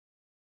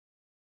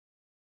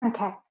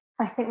Okay,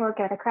 I think we'll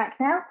give it a crack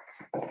now.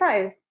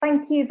 So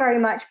thank you very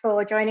much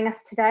for joining us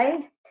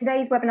today.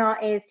 Today's webinar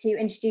is to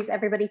introduce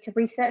everybody to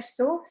Research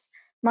Source.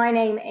 My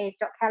name is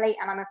Dr. Kelly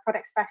and I'm a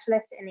product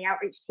specialist in the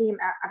outreach team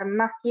at Adam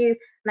Matthew.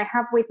 And I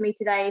have with me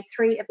today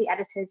 3 of the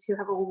editors who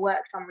have all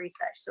worked on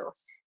Research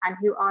Source and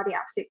who are the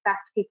absolute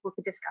best people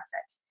to discuss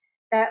it.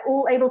 They're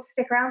all able to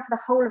stick around for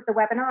the whole of the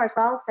webinar as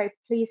well, so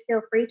please feel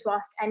free to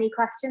ask any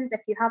questions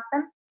if you have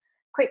them.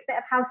 Quick bit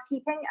of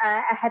housekeeping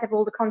ahead of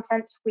all the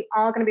content. We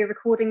are going to be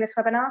recording this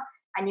webinar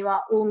and you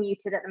are all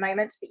muted at the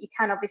moment, but you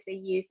can obviously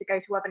use the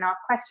GoToWebinar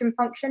question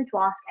function to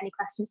ask any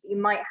questions that you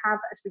might have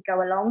as we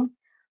go along.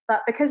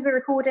 But because we're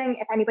recording,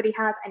 if anybody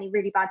has any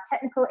really bad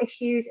technical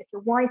issues, if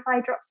your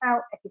Wi-Fi drops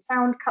out, if your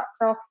sound cuts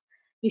off,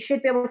 you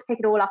should be able to pick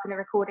it all up in the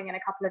recording in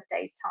a couple of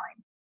days'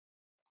 time.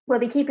 We'll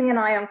be keeping an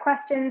eye on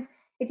questions.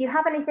 If you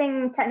have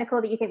anything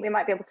technical that you think we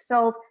might be able to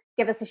solve,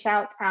 give us a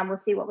shout and we'll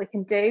see what we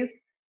can do.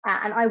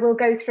 And I will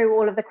go through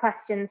all of the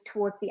questions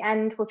towards the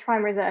end. We'll try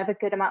and reserve a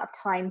good amount of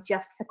time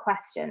just for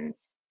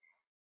questions.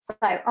 So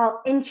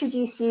I'll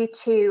introduce you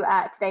to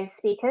today's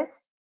speakers,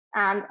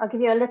 and I'll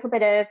give you a little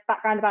bit of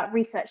background about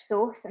Research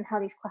Source and how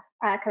these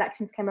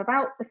collections came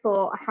about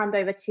before I hand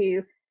over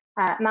to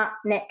Matt,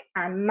 Nick,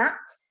 and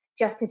Matt,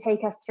 just to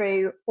take us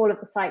through all of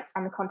the sites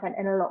and the content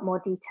in a lot more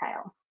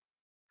detail.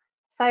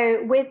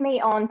 So with me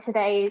on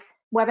today's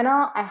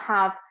webinar, I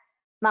have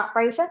Matt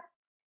Brazier.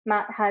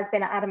 Matt has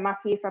been at Adam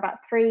Matthew for about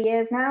 3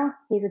 years now.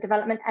 He's a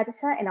development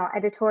editor in our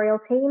editorial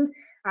team.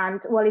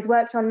 And while he's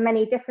worked on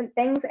many different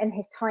things in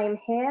his time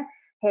here,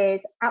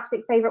 his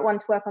absolute favorite one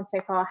to work on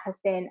so far has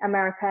been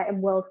America in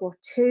World War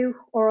II,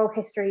 oral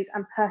histories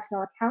and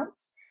personal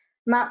accounts.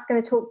 Matt's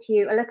going to talk to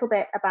you a little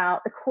bit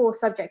about the core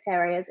subject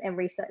areas in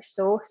Research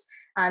Source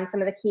and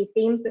some of the key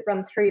themes that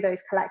run through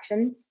those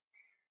collections.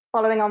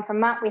 Following on from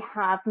Matt, we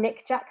have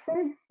Nick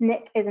Jackson.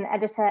 Nick is an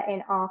editor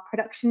in our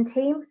production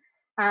team.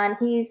 And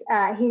he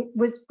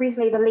was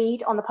recently the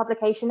lead on the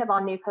publication of our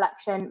new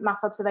collection,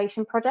 Mass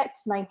Observation Project,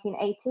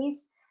 1980s.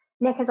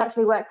 Nick has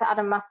actually worked at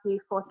Adam Matthew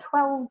for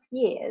 12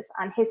 years,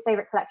 and his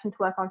favourite collection to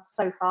work on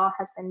so far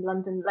has been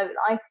London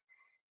Lowlife.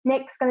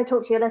 Nick's going to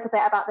talk to you a little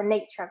bit about the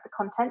nature of the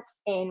content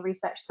in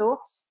Research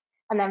Source.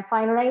 And then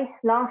finally,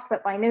 last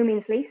but by no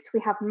means least,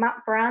 we have Matt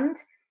Brand,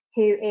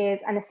 who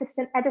is an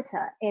assistant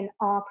editor in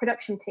our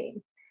production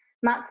team.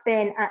 Matt's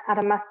been at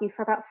Adam Matthew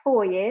for about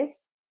 4 years,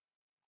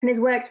 and has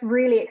worked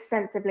really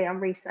extensively on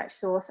Research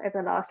Source over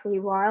the last wee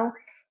while.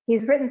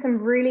 He's written some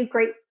really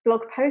great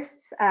blog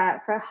posts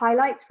for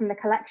highlights from the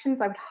collections.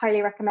 I would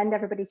highly recommend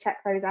everybody check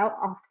those out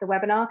after the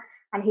webinar,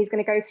 and he's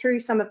going to go through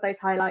some of those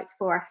highlights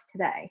for us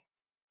today.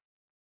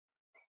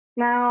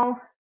 Now,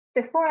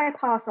 before I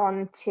pass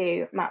on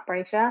to Matt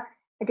Brazier,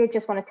 I did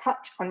just want to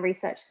touch on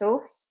Research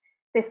Source.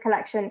 This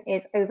collection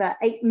is over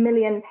 8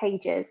 million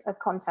pages of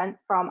content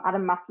from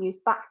Adam Matthew's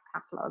back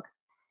catalogue.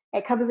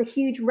 It covers a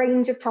huge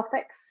range of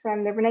topics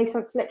from the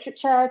Renaissance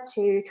literature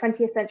to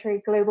 20th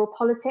century global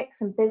politics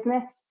and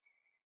business.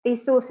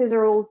 These sources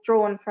are all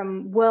drawn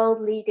from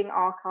world-leading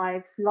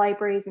archives,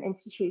 libraries and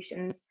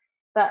institutions,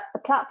 but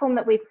the platform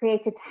that we've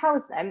created to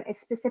house them is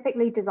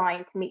specifically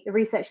designed to meet the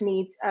research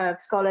needs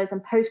of scholars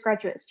and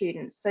postgraduate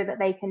students so that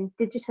they can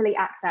digitally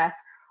access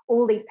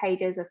all these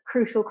pages of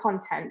crucial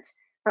content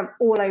from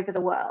all over the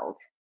world.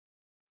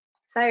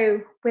 So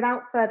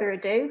without further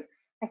ado,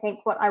 I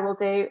think what I will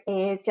do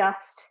is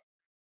just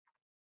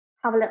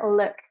have a little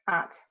look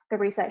at the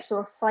Research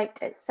Source site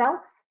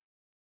itself,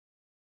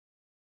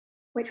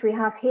 which we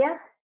have here,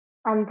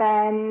 and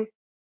then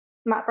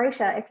Matt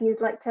Brazier, if you'd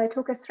like to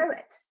talk us through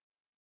it.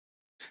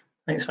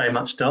 Thanks very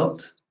much, Dot.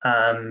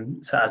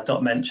 So as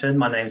Dot mentioned,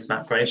 my name is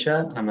Matt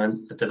Brazier. I'm a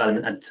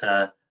development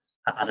editor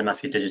at Adam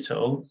Matthew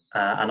Digital,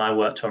 and I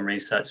worked on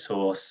Research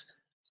Source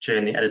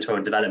during the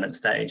editorial development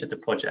stage of the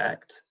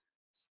project.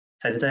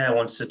 So today I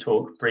wanted to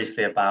talk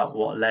briefly about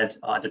what led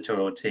our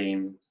editorial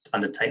team to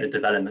undertake the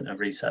development of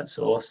Research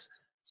Source,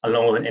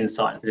 along with an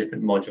insight into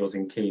different modules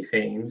and key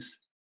themes.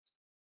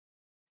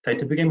 So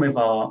to begin with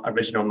our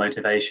original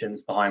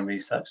motivations behind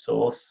Research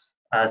Source,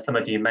 as some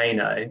of you may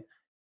know,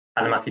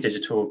 Adam Matthew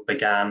Digital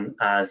began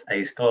as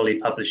a scholarly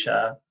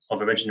publisher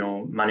of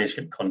original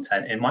manuscript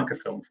content in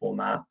microfilm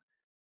format.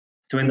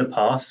 So in the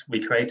past,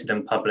 we created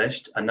and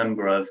published a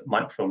number of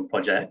microfilm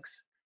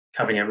projects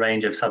covering a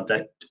range of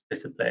subject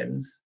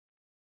disciplines.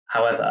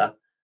 However,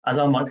 as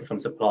our microfilm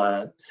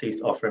supplier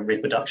ceased offering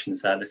reproduction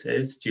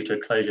services due to a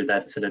closure of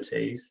their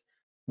facilities,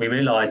 we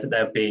realised that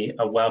there would be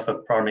a wealth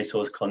of primary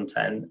source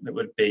content that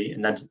would be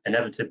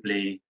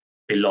inevitably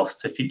be lost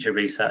to future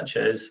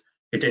researchers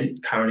who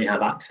didn't currently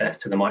have access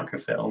to the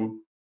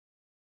microfilm.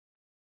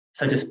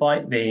 So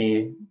despite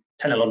the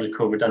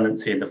technological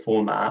redundancy of the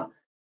format,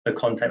 the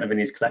content within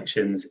these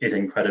collections is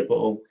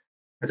incredible.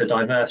 There's a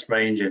diverse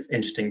range of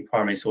interesting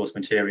primary source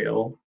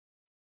material.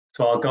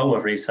 So our goal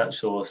of Research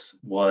Source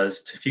was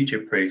to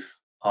future-proof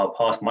our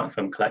past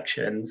microfilm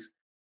collections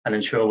and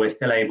ensure we're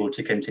still able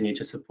to continue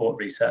to support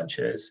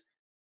researchers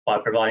by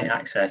providing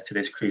access to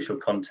this crucial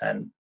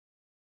content.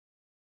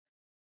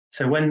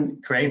 So when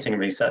creating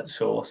Research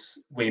Source,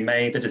 we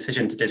made the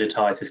decision to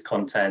digitize this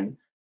content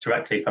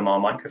directly from our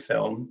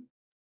microfilm.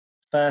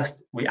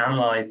 First, we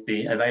analysed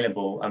the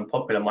available and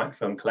popular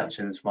microfilm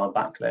collections from our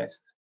backlist.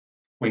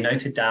 We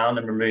noted down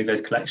and removed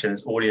those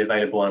collections already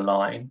available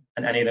online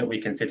and any that we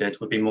considered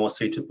would be more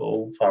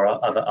suitable for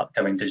our other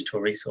upcoming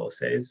digital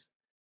resources.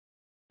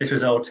 This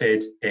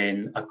resulted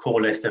in a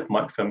core list of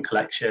microfilm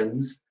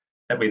collections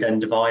that we then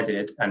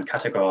divided and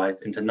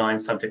categorised into 9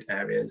 subject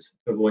areas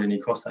to avoid any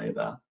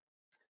crossover.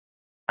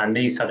 And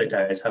these subject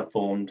areas have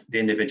formed the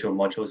individual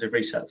modules of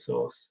Research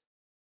Source.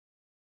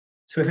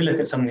 So if we look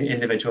at some of the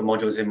individual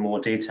modules in more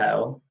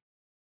detail,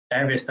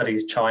 Area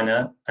Studies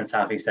China and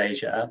Southeast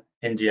Asia,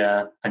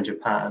 India and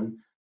Japan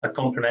are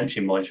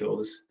complementary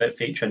modules that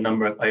feature a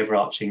number of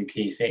overarching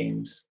key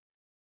themes.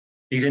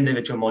 These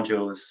individual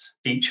modules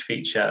each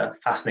feature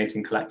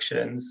fascinating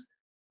collections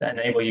that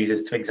enable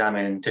users to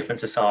examine different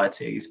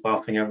societies by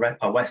offering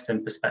a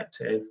Western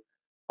perspective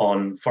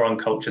on foreign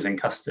cultures and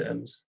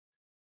customs.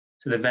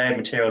 So the varied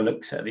material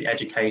looks at the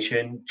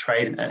education,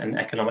 trade and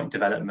economic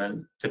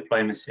development,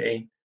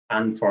 diplomacy,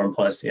 and foreign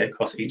policy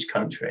across each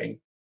country.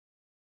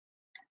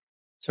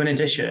 So in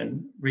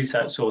addition,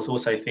 Research Source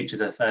also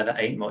features a further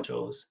 8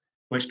 modules,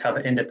 which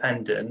cover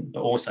independent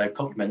but also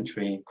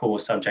complementary core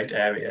subject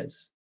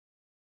areas.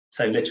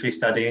 So literary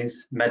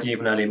studies,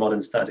 medieval and early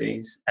modern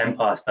studies,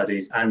 empire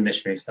studies, and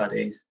missionary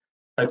studies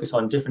focus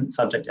on different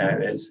subject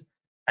areas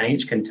and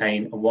each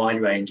contain a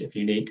wide range of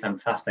unique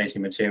and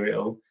fascinating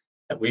material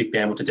that we've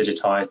been able to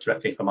digitize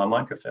directly from our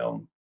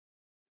microfilm.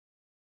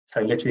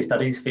 So literary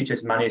studies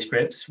features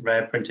manuscripts,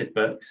 rare printed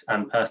books,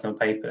 and personal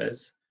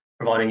papers,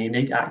 providing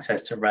unique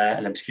access to rare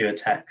and obscure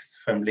texts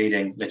from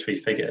leading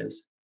literary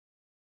figures.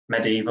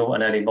 Medieval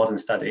and early modern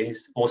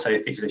studies also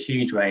features a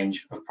huge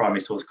range of primary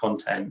source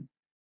content.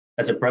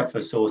 There's a breadth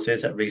of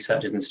sources that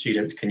researchers and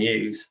students can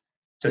use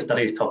to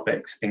study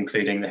topics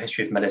including the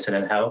history of medicine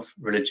and health,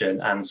 religion,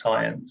 and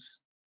science.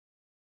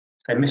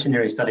 So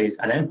missionary studies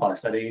and empire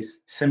studies,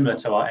 similar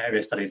to our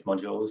area studies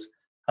modules,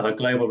 have a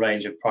global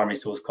range of primary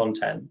source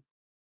content.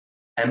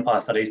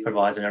 Empire studies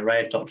provides an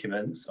array of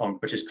documents on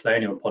British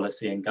colonial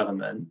policy and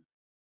government,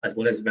 as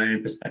well as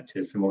varying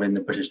perspectives from within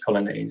the British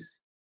colonies.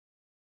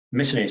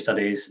 Missionary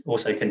studies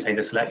also contains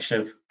a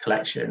selection of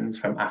collections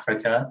from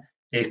Africa,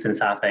 East and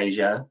South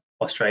Asia,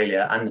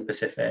 Australia, and the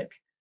Pacific,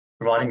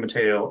 providing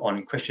material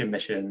on Christian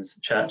missions,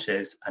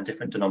 churches, and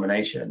different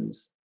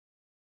denominations.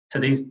 So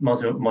these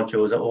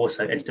modules are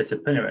also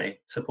interdisciplinary,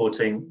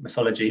 supporting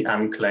Missiology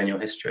and colonial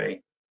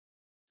history.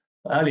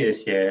 Earlier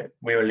this year,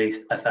 we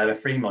released a further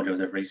 3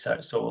 modules of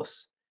Research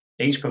Source,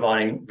 each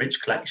providing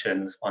rich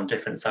collections on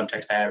different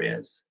subject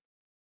areas.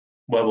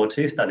 World War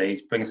II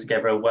studies brings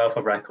together a wealth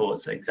of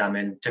records that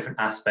examine different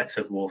aspects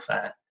of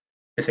warfare.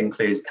 This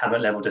includes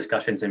cabinet-level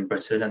discussions in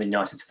Britain and the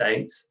United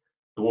States,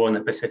 the war in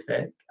the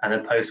Pacific, and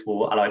the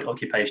post-war Allied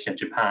occupation of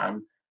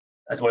Japan,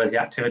 as well as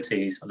the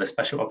activities of the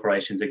Special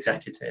Operations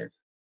Executive.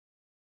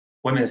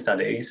 Women's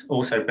studies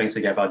also brings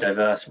together a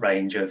diverse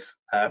range of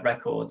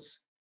records,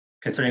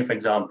 considering, for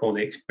example,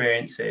 the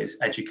experiences,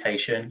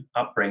 education,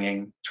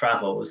 upbringing,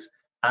 travels,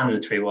 and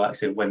literary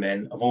works of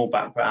women of all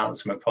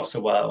backgrounds from across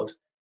the world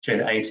during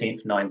the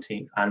 18th,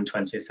 19th, and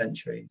 20th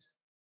centuries.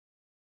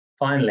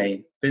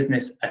 Finally,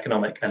 business,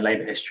 economic, and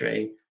labour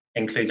history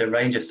includes a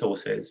range of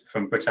sources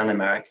from Britain and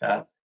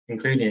America,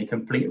 including a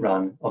complete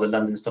run of the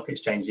London Stock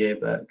Exchange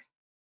Yearbook,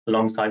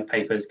 alongside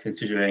papers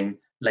considering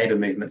labour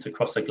movements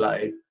across the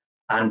globe,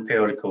 and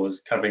periodicals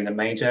covering the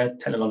major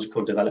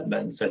technological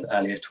developments of the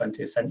earlier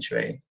 20th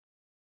century.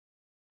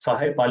 So I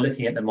hope by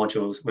looking at the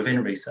modules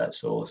within Research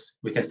Source,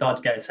 we can start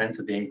to get a sense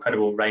of the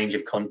incredible range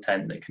of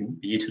content that can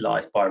be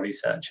utilised by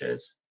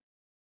researchers.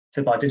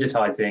 So by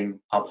digitising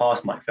our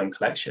past microfilm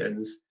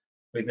collections,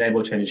 we've been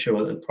able to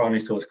ensure that the primary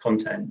source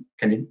content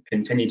can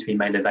continue to be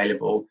made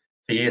available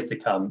for years to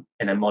come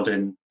in a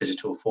modern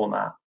digital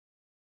format.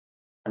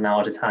 And now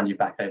I'll just hand you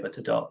back over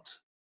to Dot.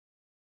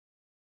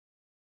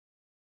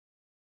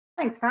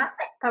 Thanks, Matt.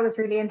 That was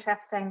really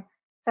interesting.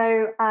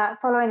 So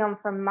following on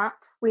from Matt,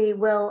 we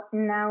will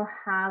now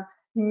have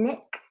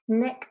Nick.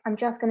 Nick, I'm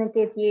just going to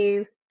give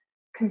you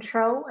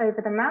control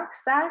over the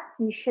mouse there.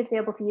 You should be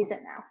able to use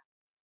it now.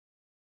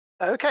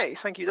 Okay,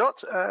 thank you,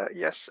 Dot.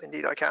 Yes,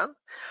 indeed I can.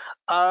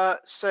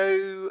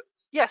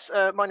 Yes,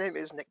 my name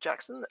is Nick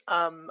Jackson,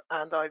 and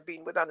I've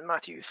been with Adam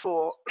Matthew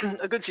for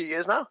a good few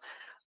years now.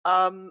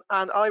 And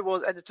I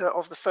was editor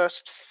of the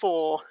first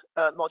 4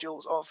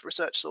 modules of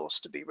Research Source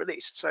to be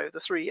released, so the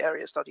 3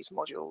 area studies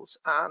modules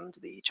and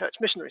the Church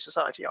Missionary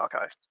Society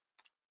archive.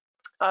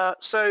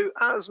 So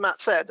as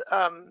Matt said,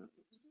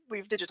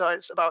 we've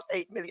digitized about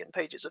 8 million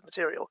pages of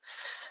material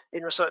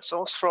in Research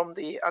Source from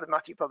the Adam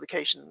Matthew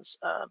Publications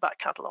back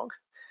catalogue.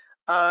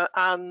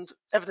 And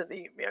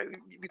evidently,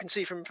 you can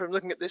see from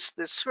looking at this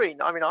screen,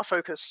 I mean, our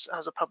focus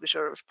as a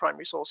publisher of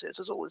primary sources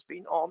has always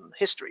been on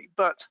history,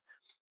 but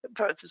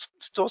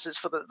sources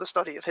for the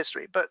study of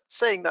history. But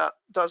saying that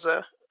does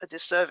a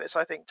disservice,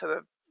 I think, to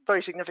the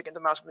very significant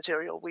amount of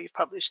material we've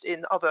published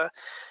in other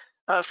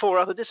 4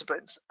 other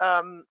disciplines.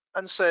 And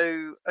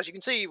so, as you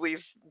can see,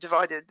 we've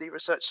divided the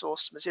Research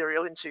Source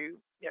material into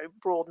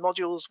broad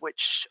modules,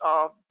 which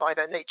are by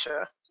their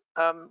nature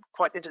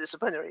quite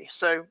interdisciplinary.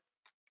 So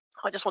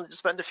I just wanted to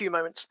spend a few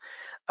moments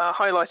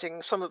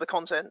highlighting some of the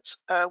content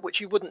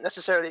which you wouldn't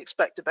necessarily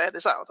expect to bear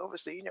this out.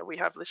 Obviously, you know, we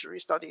have literary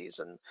studies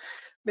and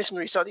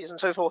missionary studies and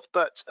so forth,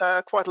 but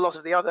quite a lot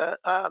of the other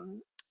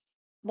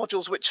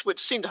modules which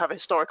seem to have a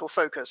historical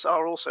focus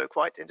are also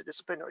quite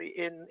interdisciplinary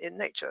in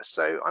nature.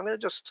 So I'm going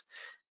to just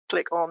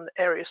click on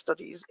Area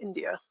Studies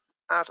India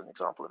as an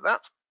example of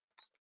that.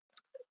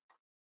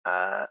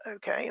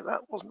 Okay,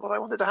 that wasn't what I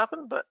wanted to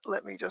happen, but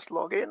let me just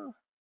log in.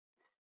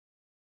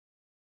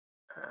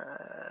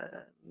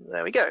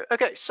 There we go.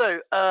 Okay, so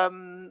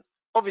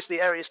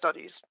obviously area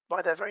studies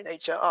by their very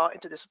nature are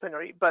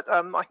interdisciplinary, but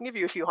I can give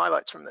you a few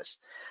highlights from this.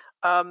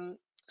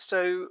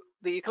 So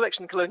the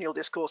collection Colonial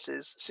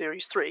Discourses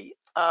Series 3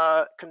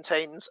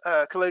 contains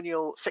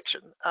colonial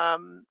fiction,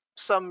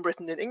 some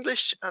written in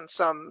English and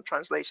some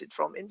translated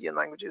from Indian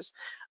languages.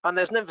 And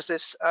there's an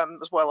emphasis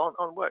as well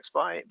on works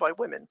by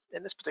women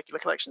in this particular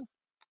collection.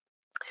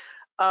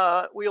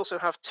 We also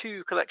have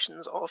two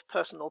collections of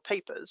personal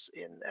papers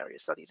in Area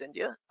Studies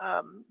India.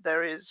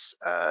 There is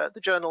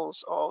the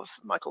journals of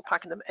Michael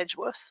Pakenham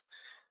Edgeworth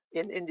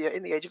in India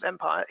in the Age of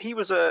Empire. He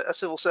was a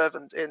civil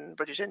servant in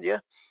British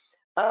India,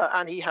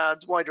 and he had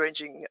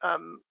wide-ranging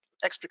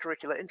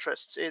extracurricular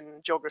interests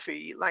in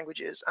geography,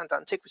 languages, and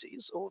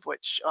antiquities, all of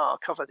which are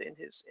covered in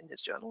his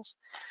journals.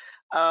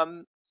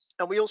 And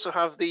we also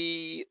have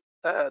the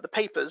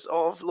papers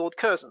of Lord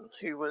Curzon,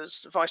 who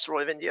was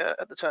Viceroy of India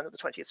at the turn of the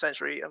 20th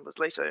century and was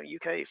later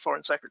UK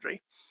Foreign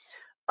Secretary.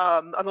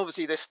 And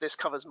obviously this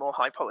covers more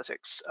high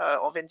politics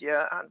of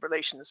India and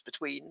relations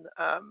between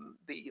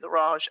the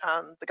Raj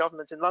and the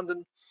government in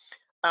London.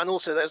 And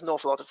also there's an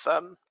awful lot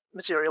of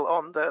material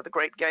on the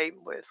Great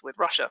Game with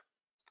Russia.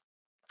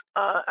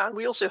 And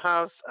we also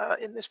have,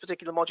 in this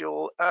particular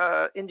module,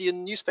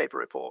 Indian newspaper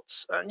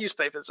reports.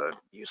 Newspapers are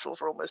useful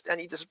for almost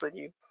any discipline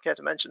you care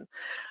to mention.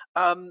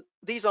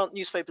 These aren't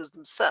newspapers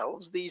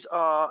themselves. These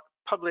are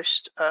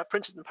published,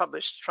 printed and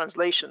published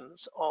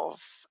translations of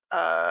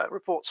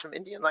reports from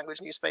Indian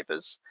language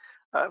newspapers,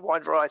 a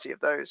wide variety of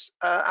those,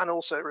 and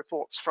also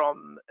reports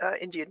from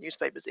Indian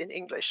newspapers in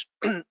English,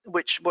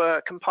 which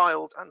were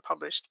compiled and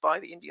published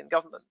by the Indian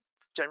government,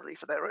 generally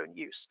for their own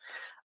use.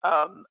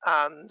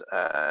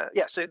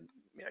 Yeah, so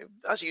you know,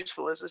 as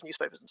useful as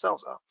newspapers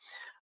themselves are.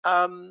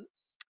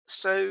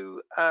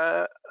 So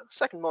the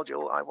second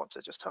module I want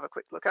to just have a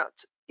quick look at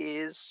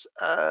is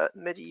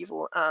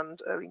medieval and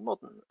early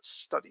modern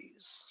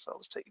studies. So I'll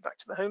just take you back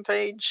to the home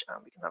page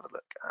and we can have a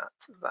look at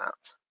that.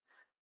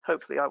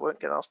 Hopefully I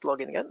won't get asked to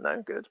log in again.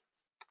 No, good.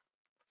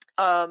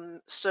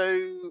 So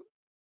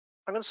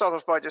I'm going to start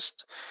off by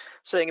just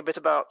saying a bit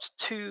about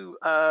two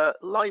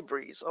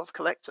libraries of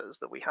collectors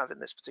that we have in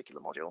this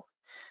particular module.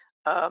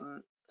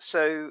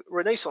 So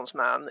Renaissance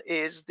Man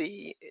is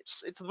the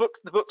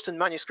books and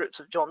manuscripts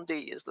of John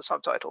Dee is the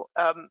subtitle,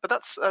 but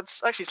that's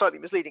actually slightly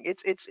misleading.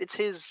 It's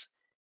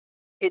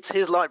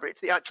his library.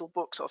 It's the actual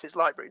books of his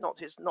library, not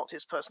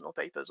his personal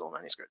papers or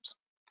manuscripts.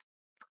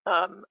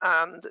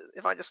 And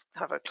if I just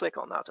have a click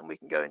on that, and we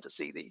can go in to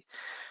see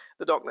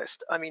the doc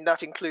list. I mean,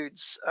 that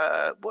includes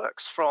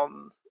works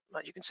from,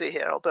 like you can see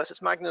here,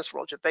 Albertus Magnus,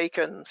 Roger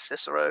Bacon,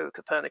 Cicero,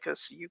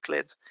 Copernicus,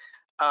 Euclid.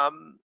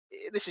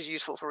 This is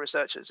useful for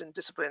researchers in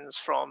disciplines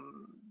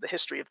from the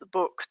history of the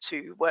book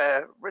to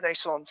where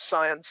Renaissance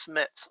science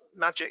met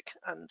magic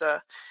and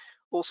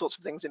all sorts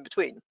of things in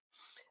between.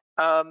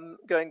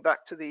 Going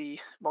back to the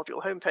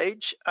module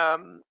homepage,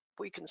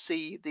 we can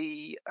see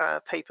the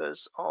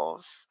papers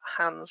of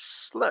Hans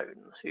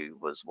Sloane, who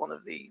was one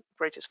of the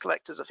greatest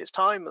collectors of his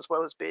time, as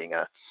well as being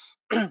a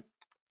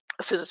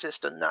a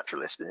physicist and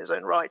naturalist in his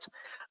own right.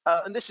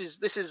 And this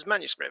is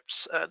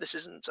manuscripts. This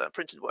isn't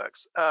printed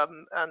works.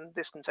 And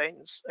this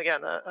contains,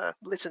 again, a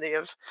litany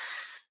of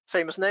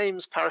famous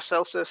names: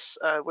 Paracelsus,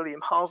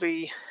 William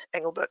Harvey,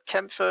 Engelbert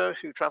Kempfer,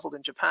 who traveled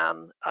in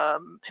Japan,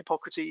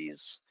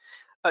 Hippocrates.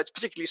 It's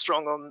particularly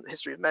strong on the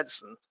history of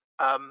medicine,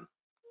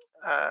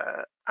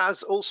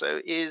 as also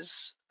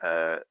is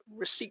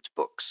receipt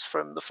books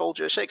from the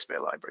Folger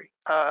Shakespeare Library.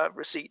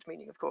 Receipt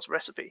meaning, of course,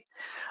 recipe.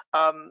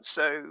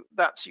 So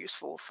that's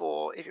useful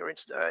for if you're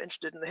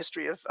interested in the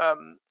history of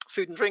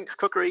food and drink,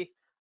 cookery,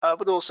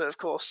 but also, of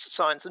course,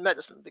 science and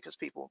medicine, because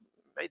people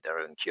made their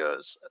own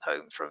cures at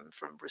home from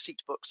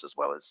receipt books as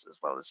well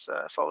as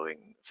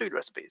following food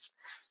recipes.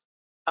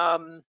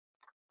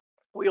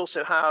 We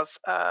also have,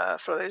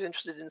 for those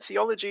interested in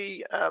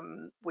theology,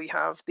 we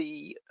have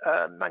the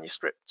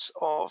manuscripts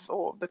of,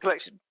 or the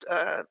collected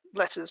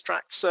letters,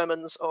 tracts,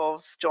 sermons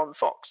of John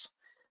Fox.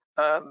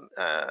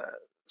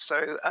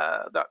 So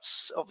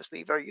that's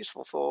obviously very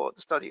useful for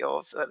the study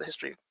of the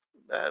history,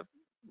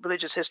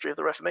 religious history of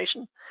the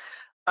Reformation.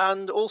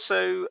 And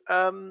also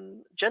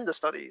gender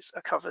studies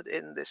are covered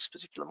in this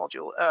particular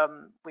module.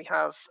 We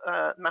have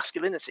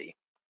masculinity,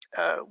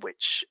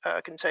 which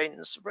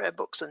contains rare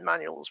books and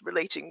manuals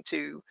relating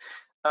to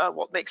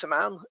what makes a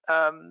man,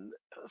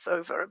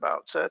 over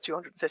about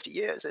 250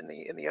 years in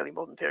the early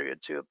modern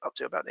period to up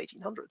to about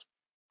 1800.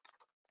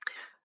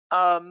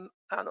 And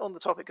on the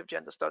topic of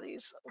gender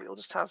studies, we'll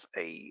just have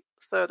a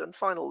third and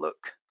final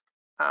look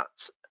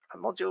at a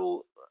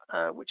module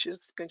which is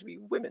going to be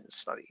women's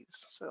studies.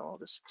 So I'll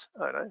just,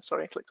 oh no,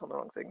 sorry, I clicked on the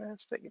wrong thing there.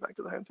 It's taking me back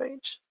to the home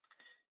page.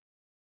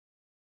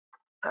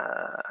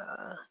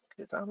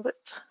 Go down a bit.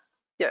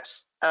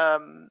 Yes.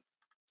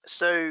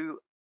 So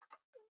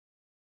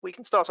we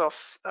can start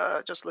off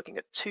just looking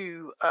at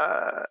two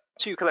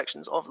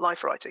collections of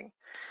life writing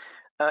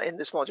in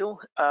this module,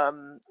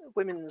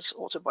 women's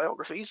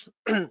autobiographies,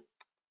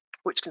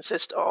 which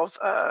consist of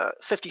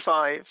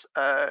 55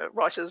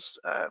 writers,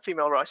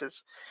 female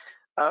writers,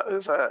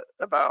 over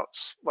about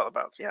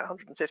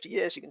 150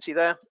 years. You can see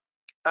there,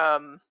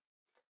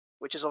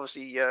 which is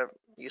obviously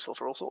useful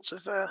for all sorts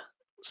of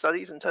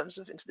studies in terms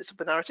of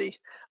interdisciplinarity.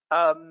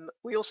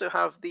 We also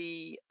have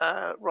the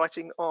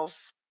writing of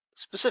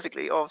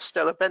specifically of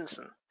Stella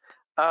Benson,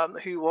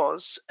 who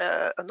was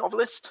a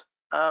novelist.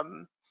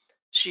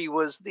 She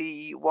was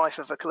the wife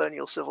of a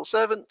colonial civil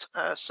servant,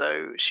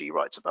 so she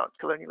writes about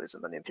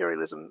colonialism and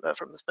imperialism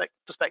from the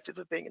perspective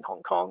of being in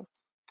Hong Kong.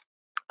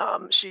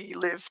 She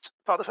lived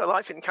part of her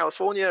life in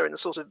California in a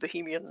sort of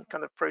bohemian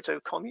kind of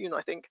proto-commune,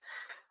 I think.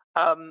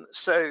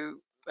 So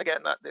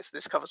again,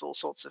 this covers all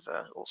sorts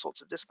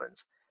of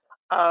disciplines.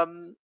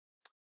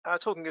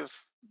 Talking of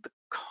the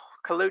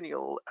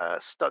colonial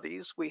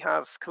studies, we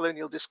have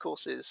Colonial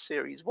Discourses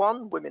Series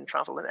 1, Women,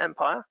 Travel and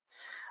Empire,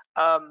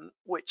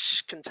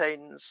 which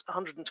contains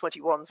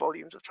 121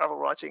 volumes of travel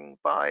writing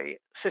by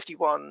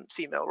 51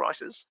 female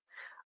writers,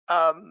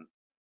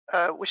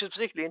 which is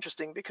particularly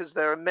interesting because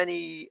there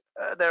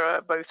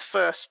are both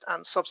first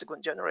and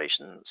subsequent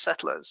generation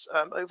settlers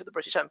over the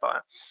British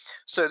Empire.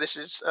 So this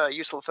is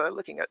useful for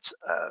looking at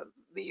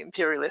the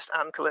imperialist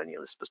and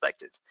colonialist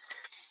perspective.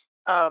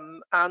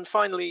 And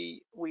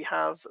finally, we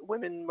have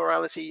Women,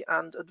 Morality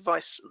and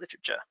Advice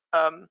Literature,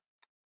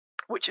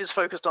 which is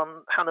focused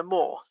on Hannah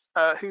More,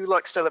 who,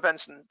 like Stella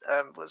Benson,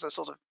 was a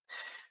sort of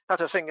had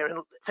her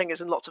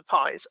fingers in lots of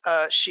pies.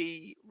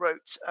 She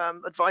wrote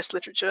advice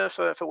literature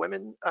for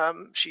women.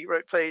 She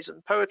wrote plays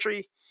and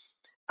poetry,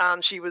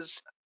 and she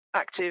was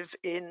active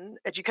in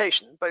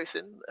education, both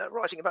in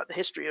writing about the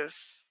history of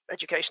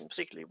education,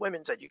 particularly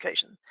women's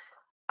education,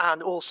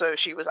 and also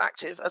she was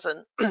active as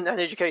an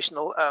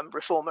educational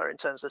reformer in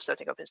terms of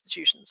setting up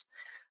institutions.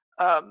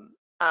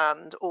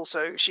 And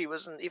also she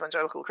was an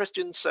evangelical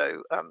Christian,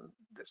 so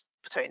this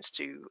pertains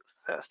to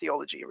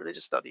theology,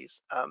 religious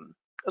studies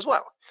as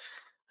well.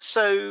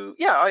 So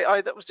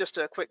yeah, that was just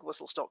a quick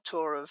whistle-stop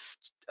tour of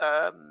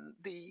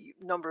the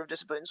number of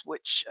disciplines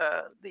which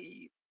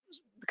the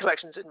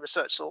collections in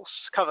Research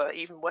Source cover,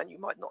 even when you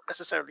might not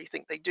necessarily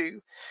think they do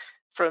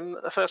from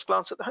a first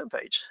glance at the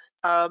homepage.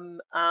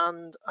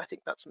 And I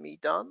think that's me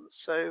done,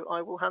 so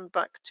I will hand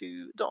back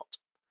to Dot.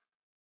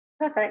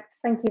 Perfect,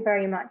 thank you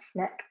very much,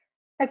 Nick.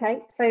 Okay,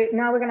 so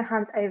now we're going to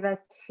hand over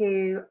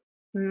to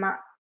Matt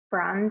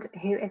Brand,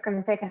 who is going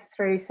to take us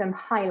through some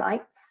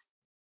highlights.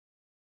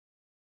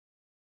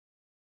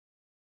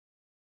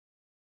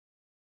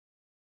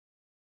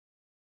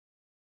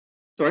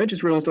 Sorry, I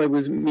just realised I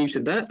was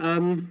muted there.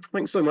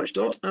 Thanks so much,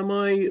 Dot. Am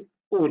I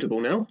audible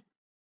now?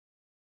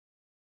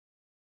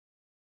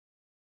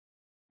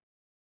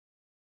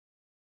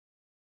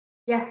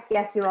 Yes,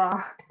 you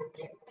are.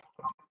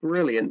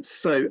 Brilliant.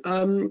 So,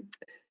 I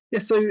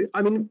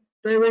mean,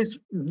 there is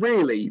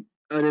really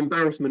an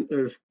embarrassment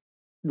of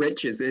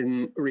riches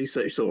in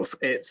Research Source.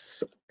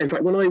 It's, in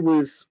fact, when I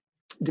was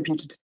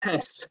deputed to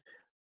test,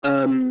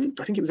 I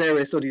think it was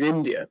Area Studies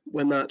India,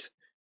 when that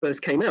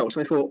first came out,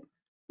 I thought,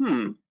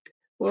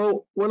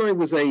 well, when I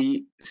was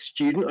a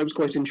student, I was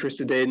quite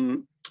interested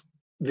in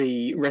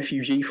the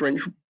refugee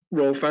French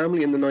royal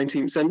family in the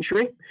 19th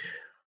century.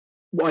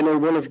 I know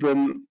one of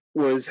them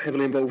was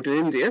heavily involved in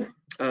India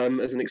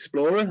as an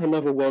explorer.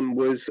 Another one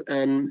was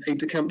an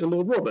aide-de-camp to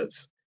Lord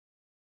Roberts.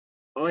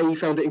 I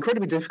found it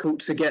incredibly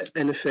difficult to get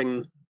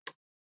anything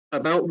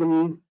about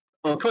them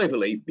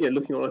archivally,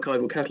 looking on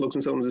archival catalogues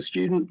and so on as a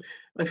student.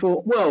 I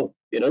thought, well,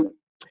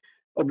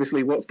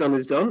 obviously what's done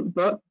is done,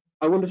 but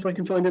I wonder if I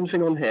can find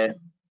anything on here.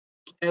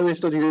 Area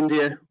Studies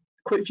India,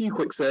 few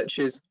quick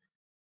searches,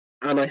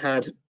 and I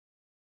had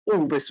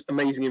all this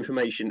amazing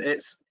information.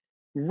 It's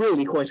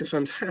really quite a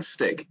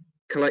fantastic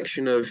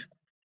collection of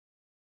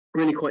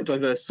really quite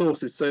diverse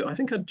sources. So I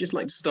think I'd just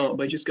like to start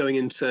by just going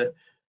into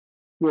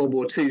World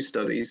War II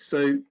studies.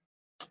 So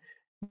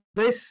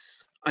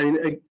this,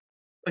 I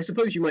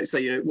suppose you might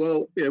say,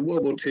 World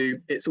War II,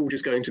 it's all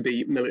just going to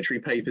be military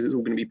papers, it's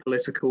all going to be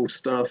political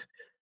stuff.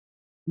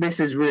 This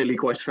is really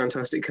quite a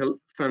fantastic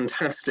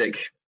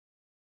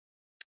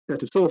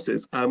set of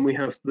sources. We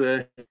have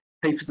the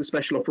papers of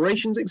Special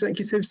Operations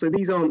Executive, so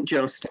these aren't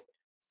just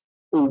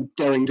all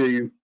going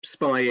to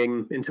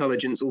spying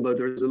intelligence, although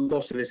there is a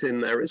lot of it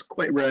in there. It's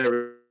quite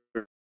rare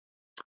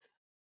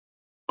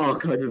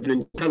archive of an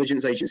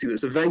intelligence agency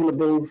that's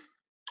available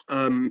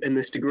in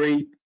this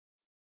degree.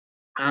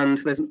 And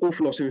there's an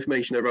awful lot of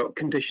information about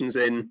conditions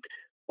in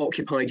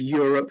occupied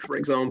Europe, for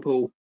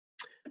example,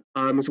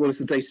 as well as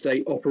the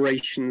day-to-day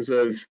operations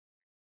of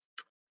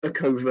a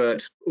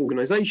covert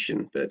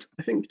organisation. But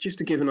I think just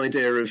to give an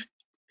idea of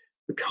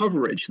the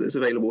coverage that's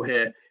available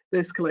here,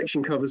 this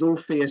collection covers all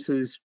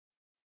theatres,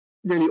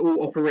 really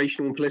all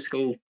operational and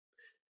political,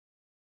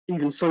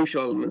 even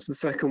social elements of the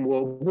Second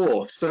World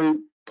War. So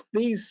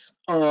these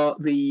are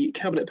the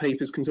cabinet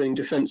papers concerning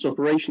defence and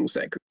operational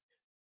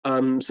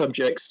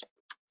subjects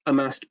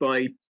amassed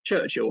by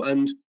Churchill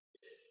and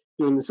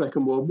during the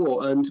Second World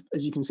War. And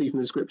as you can see from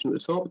the description at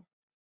the top,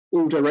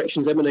 all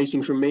directions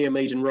emanating from me are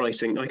made in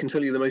writing. I can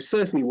tell you they most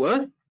certainly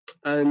were.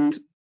 And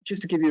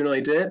just to give you an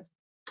idea,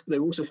 they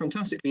were also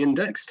fantastically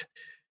indexed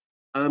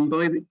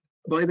by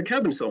the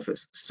Cabinet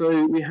Office.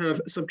 So we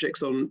have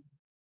subjects on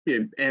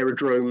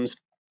aerodromes,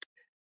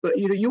 but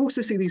you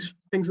also see these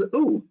things that,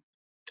 oh,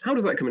 how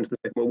does that come into the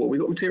Second World War?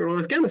 We've got material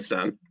on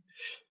Afghanistan.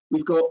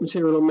 We've got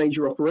material on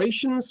major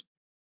operations,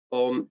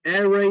 on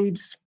air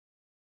raids,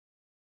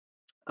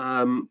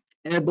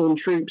 airborne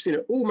troops,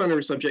 all manner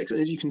of subjects.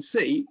 And as you can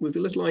see with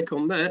the little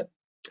icon there,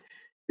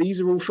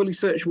 these are all fully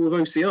searchable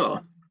with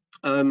OCR.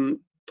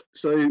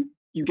 So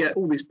you get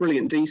all this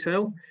brilliant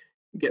detail.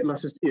 You get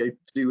matters to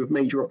do with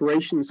major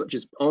operations such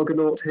as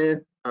Argonaut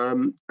here,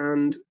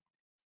 and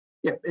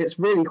yeah, it's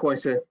really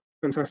quite a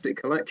fantastic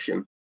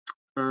collection.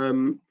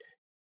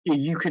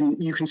 You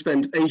can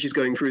spend ages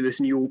going through this,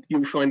 and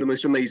you'll find the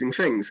most amazing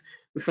things.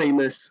 The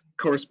famous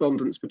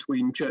correspondence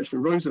between Churchill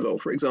and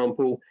Roosevelt, for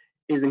example,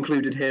 is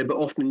included here, but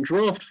often in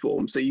draft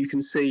form. So you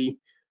can see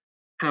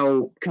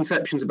how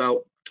conceptions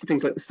about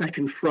things like the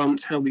Second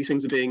Front, how these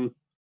things are being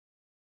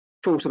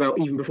thought about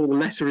even before the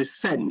letter is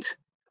sent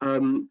at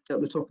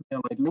the top of the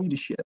Allied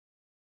leadership.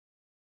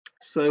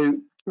 So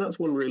that's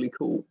one really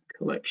cool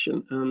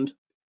collection. And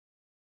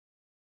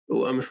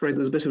oh, I'm afraid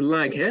there's a bit of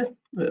lag here.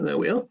 But there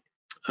we are.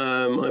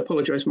 I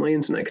apologise for my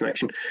internet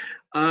connection.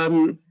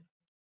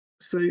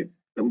 So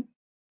in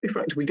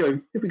fact, if we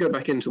go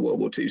back into World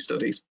War II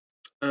studies,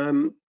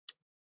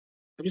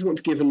 I just want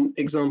to give an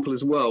example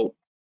as well.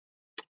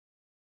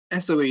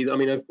 SOE, I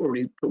mean, I've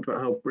already talked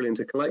about how brilliant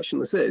a collection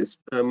this is.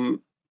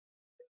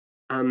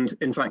 And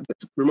in fact,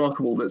 it's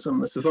remarkable that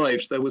some have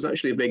survived. There was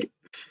actually a big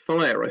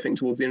fire, I think,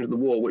 towards the end of the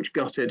war, which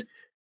gutted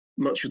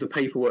much of the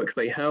paperwork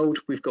they held.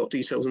 We've got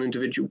details on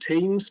individual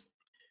teams.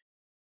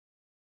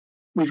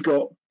 We've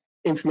got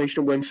information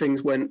on when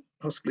things went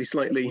possibly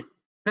slightly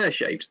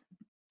pear-shaped,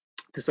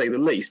 to say the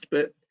least.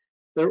 But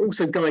there are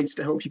also guides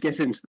to help you get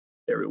into the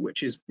material,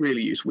 which is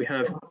really useful. We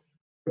have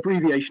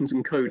abbreviations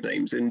and code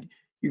names, and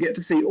you get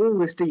to see all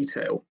this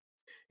detail,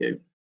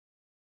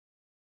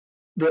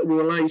 that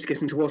will allow you to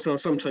get into what are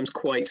sometimes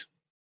quite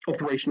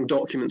operational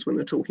documents when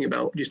they're talking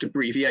about just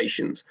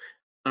abbreviations.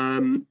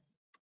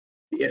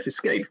 EF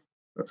escape,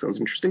 that sounds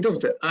interesting,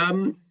 doesn't it?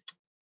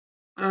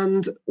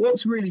 And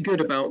what's really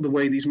good about the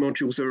way these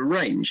modules are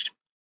arranged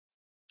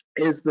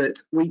is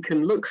that we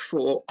can look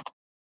for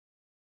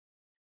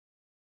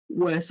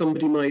where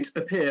somebody might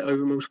appear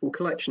over multiple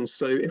collections.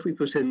 So if we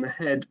put in the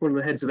head, one of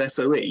the heads of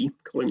SOE,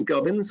 Colin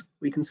Gubbins,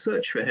 we can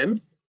search for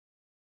him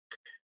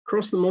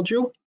across the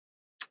module.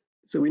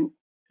 So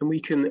we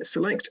can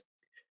select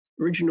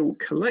original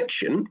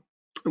collection,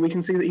 and we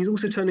can see that he's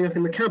also turning up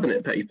in the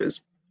cabinet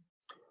papers.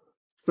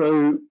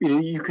 So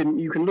you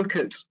can look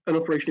at an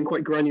operation in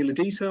quite granular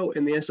detail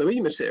in the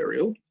SOE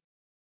material,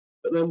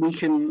 but then we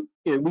can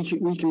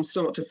we can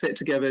start to fit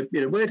together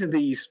where do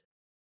these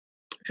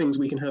things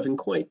we can have in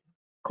quite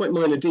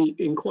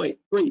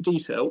great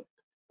detail,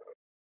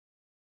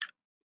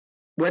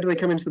 where do they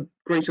come into the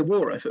greater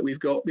war effort? We've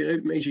got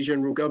Major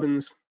General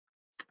Gubbins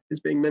is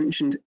being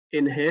mentioned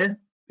in here.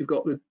 We've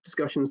got the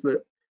discussions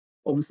that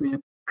obviously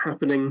are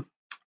happening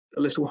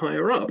a little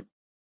higher up,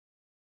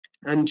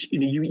 and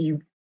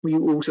we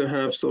also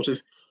have sort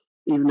of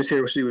even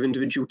material to do with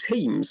individual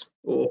teams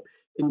or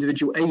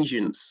individual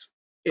agents.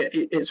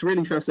 It's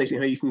really fascinating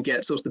how you can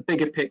get sort of the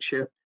bigger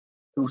picture,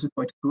 also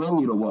quite a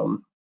granular one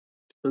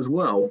as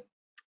well.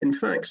 In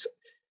fact,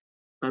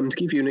 to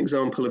give you an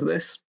example of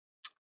this,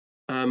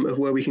 of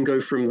where we can go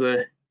from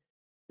the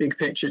big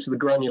picture to the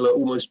granular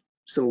almost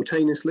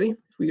simultaneously.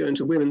 If we go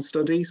into women's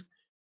studies,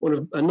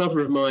 another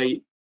of my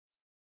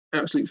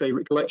absolute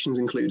favourite collections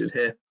included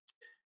here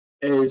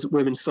is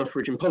Women's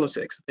Suffrage and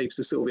Politics, the papers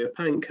of Sylvia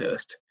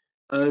Pankhurst.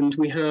 And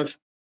we have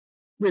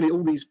really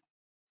all these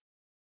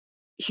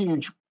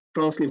huge,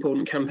 vastly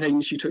important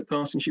campaigns she took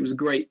part in. She was a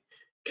great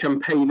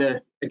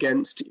campaigner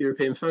against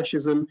European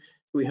fascism.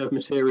 We have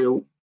material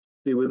to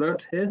do with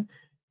that here.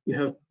 You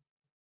have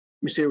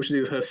material to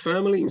do with her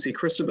family. You can see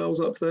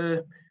Christabel's up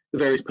there, the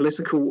various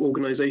political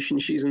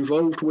organisations she's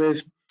involved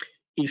with.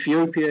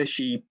 Ethiopia,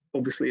 she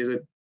obviously is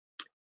a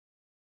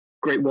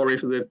great warrior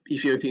for the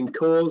Ethiopian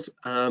cause.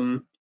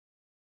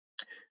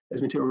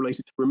 There's material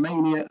related to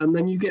Romania, and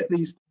then you get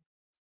these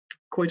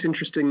quite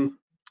interesting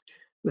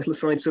little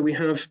asides. So we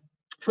have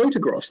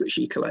photographs that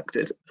she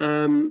collected,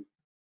 and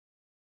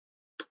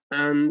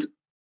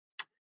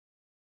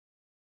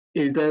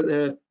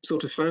they're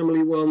sort of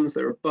family ones.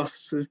 There are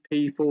busts of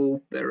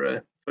people. There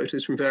are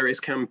photos from various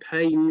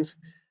campaigns,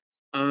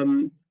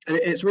 and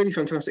it's really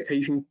fantastic how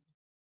you can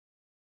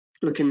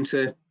look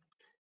into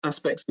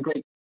aspects of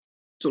great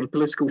sort of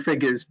political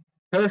figures'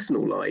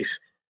 personal life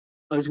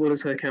as well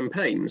as her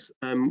campaigns.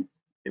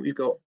 We've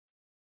got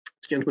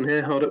this gentleman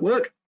here hard at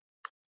work.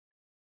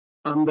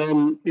 And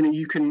then, you know,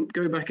 you can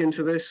go back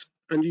into this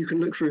and you can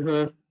look through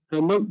her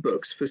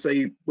notebooks for,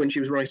 say, when she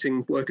was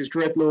writing Workers'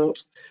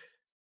 Dreadnought.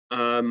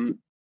 And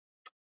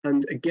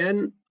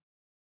again,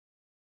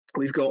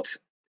 we've got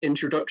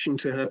introduction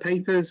to her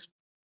papers.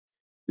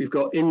 We've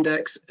got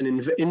index and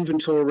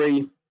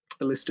inventory,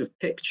 a list of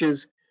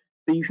pictures.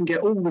 So you can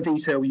get all the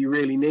detail you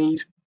really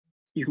need.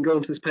 You can go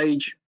onto this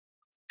page,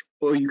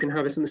 or you can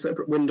have it in a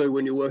separate window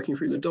when you're working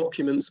through the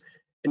documents,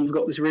 and you've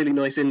got this really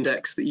nice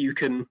index that you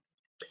can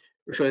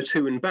refer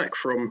to and back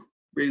from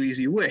really as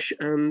you wish.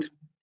 And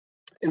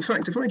in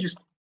fact, if I just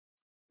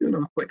do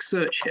another quick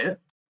search here,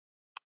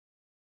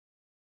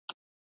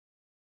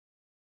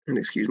 and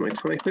excuse my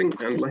typing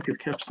and lack of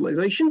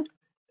capitalization.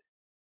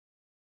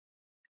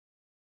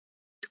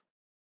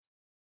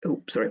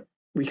 Oh, sorry.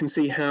 We can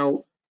see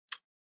how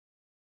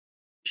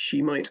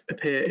she might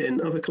appear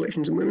in other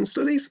collections in women's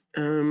studies.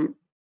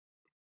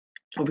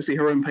 Obviously,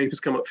 her own papers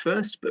come up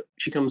first, but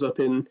she comes up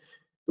in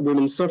the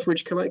women's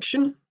suffrage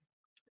collection.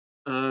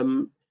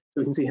 So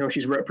we can see how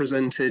she's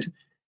represented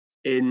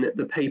in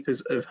the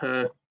papers of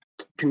her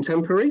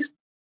contemporaries,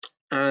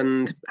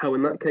 and how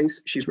in that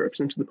case she's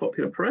represented the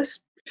popular press.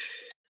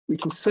 We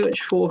can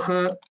search for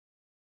her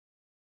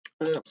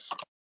at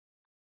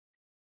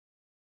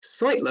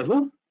site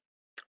level,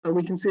 and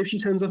we can see if she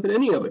turns up in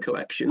any other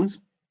collections.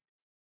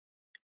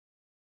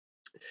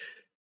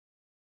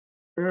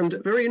 And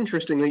very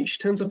interestingly, she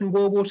turns up in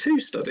World War II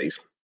studies.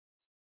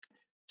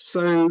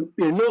 So, you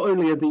know, not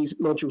only are these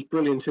modules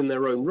brilliant in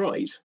their own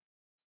right,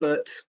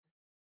 but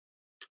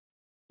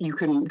you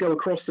can go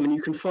across them and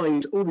you can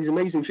find all these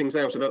amazing things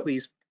out about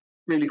these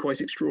really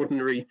quite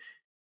extraordinary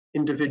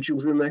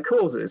individuals and their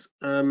causes.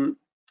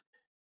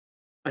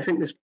 I think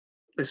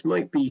this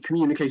might be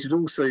communicated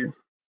also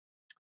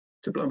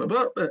to blah, blah,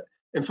 blah, but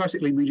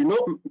emphatically, we do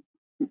not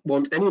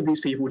want any of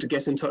these people to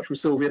get in touch with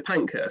Sylvia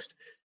Pankhurst.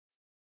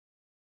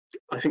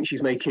 I think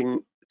she's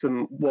making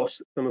some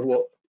of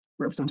what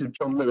Representative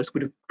John Lewis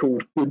would have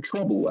called good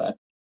trouble there.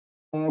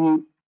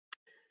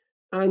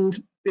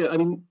 And yeah, I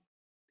mean,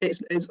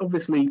 it's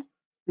obviously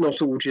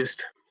not all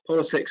just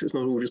politics, it's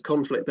not all just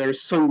conflict. There are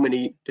so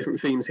many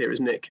different themes here, as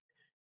Nick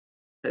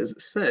has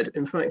said.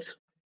 In fact,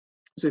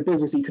 so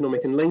business,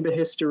 economic and labour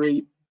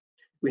history,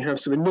 we have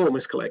some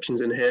enormous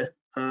collections in here.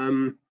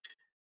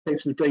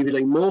 Papers of David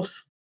A.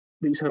 Morse,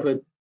 these have a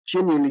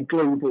genuinely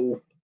global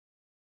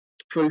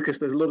focus.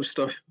 There's a lot of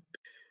stuff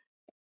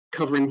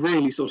covering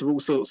really sort of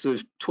all sorts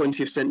of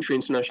 20th century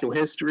international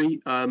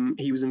history.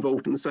 He was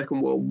involved in the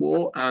Second World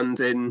War and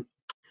in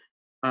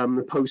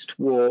the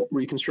post-war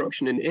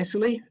reconstruction in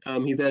Italy.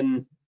 He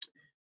then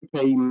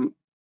became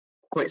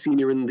quite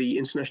senior in the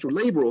International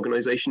Labour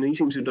Organization, and he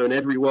seems to have known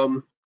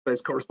everyone.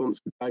 There's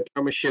correspondence with Dag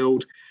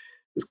Hammarskjöld,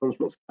 there's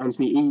correspondence with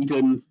Anthony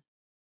Eden,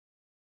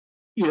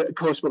 you know,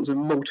 correspondence with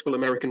multiple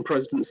American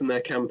presidents and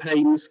their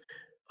campaigns,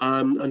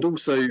 and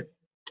also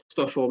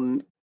stuff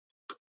on,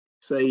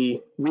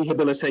 say,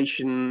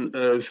 rehabilitation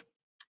of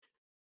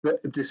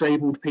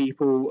disabled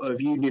people, of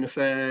union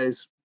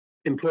affairs,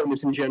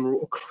 employment in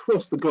general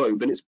across the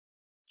globe. And it's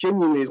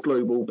genuinely as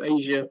global: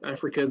 Asia,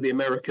 Africa, the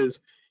Americas,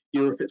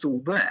 Europe, it's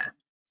all there.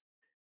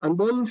 And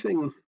one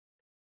thing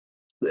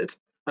that,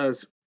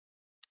 as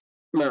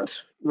Matt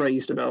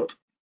raised about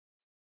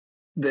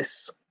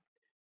this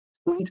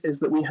tweet, is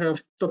that we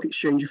have Stock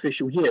Exchange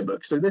official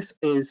yearbook. So this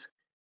is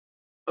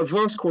a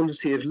vast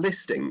quantity of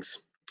listings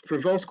for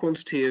a vast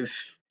quantity of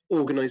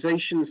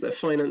organizations, their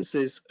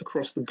finances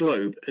across the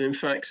globe. And in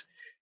fact,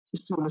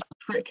 just doing this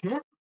trick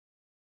here,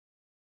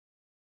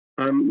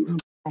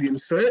 Boolean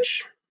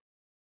search,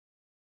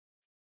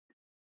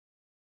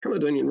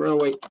 Caledonian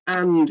Railway,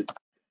 and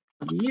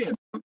yearbook,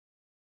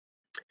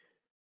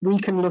 we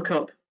can look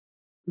up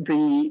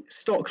the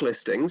stock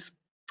listings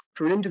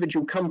for an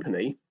individual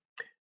company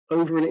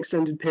over an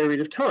extended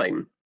period of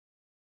time.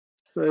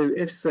 So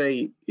if,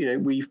 say, you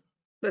know,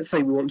 let's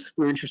say we're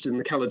interested in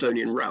the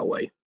Caledonian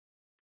Railway.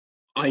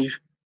 I've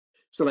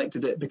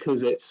selected it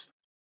because it's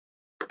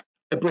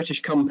a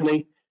British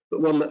company,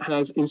 but one that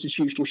has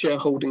institutional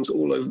shareholdings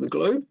all over the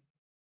globe.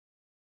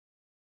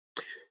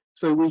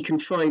 So we can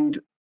find,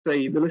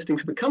 say, the listing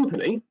for the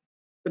company,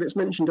 but it's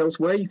mentioned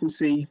elsewhere. You can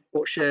see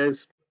what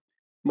shares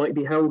might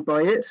be held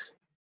by it,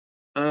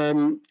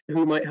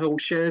 who might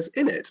hold shares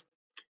in it.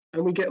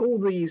 And we get all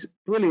these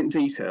brilliant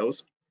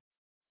details.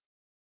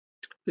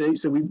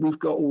 So we've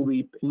got all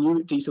the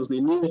details, the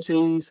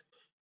annuities,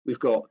 we've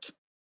got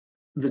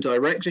the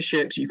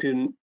directorships. You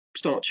can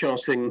start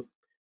charting,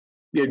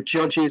 you know,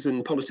 judges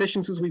and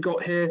politicians, as we've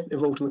got here,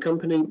 involved in the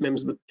company,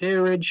 members of the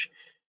peerage,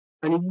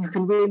 and you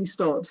can really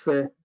start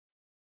to,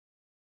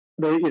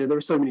 there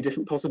are so many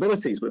different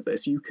possibilities with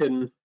this. You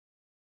can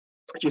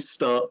just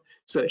start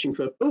searching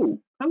for, oh,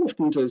 how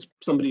often does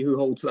somebody who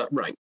holds that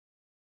rank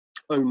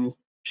own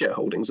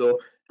shareholdings, or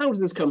how does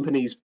this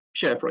company's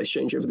share price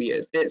change over the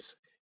years? It's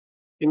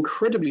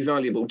incredibly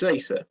valuable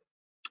data,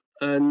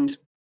 and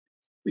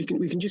we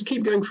can just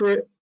keep going through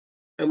it,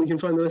 and we can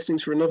find the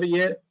listings for another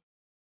year.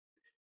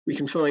 We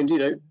can find, you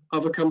know,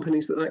 other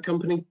companies that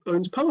company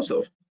owns part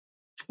of.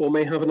 or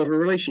may have another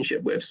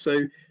relationship with.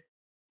 So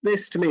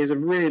this to me is a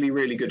really,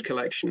 really good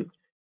collection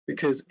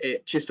because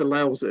it just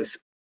allows us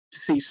to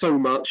see so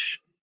much,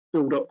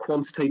 build up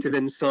quantitative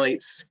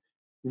insights,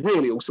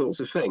 really all sorts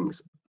of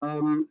things.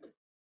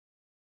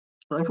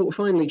 I thought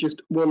finally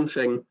just one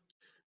thing,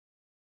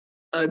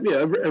 a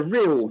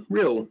real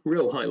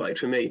highlight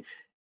for me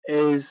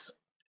is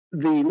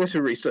the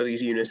literary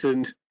studies unit,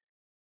 and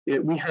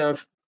we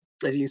have,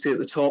 as you can see at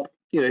the top,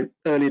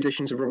 early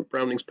editions of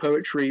Browning's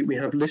poetry. We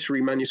have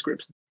literary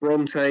manuscripts,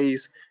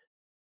 Brontes,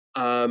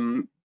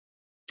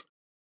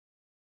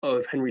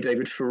 of Henry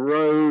David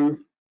Thoreau,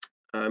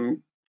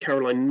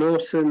 Caroline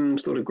Norton,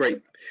 sort of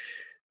great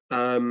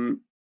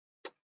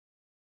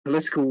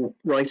political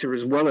writer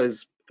as well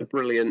as a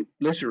brilliant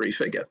literary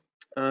figure.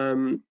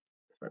 I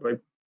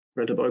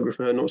read a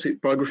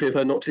biography of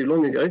her not too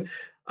long ago,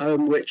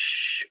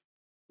 which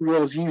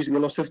was using a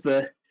lot of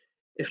the,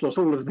 if not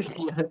all of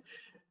the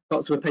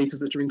parts of the papers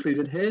that are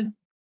included here.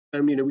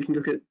 We can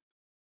look at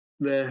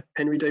the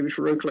Henry David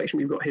Thoreau collection.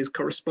 We've got his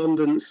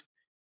correspondence.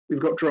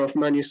 We've got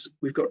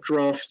we've got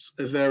drafts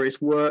of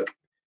various work.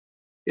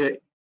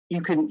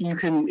 You can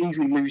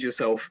easily lose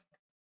yourself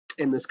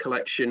in this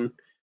collection,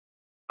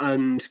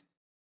 and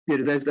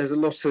there's a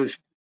lot of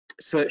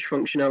search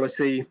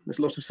functionality. There's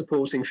a lot of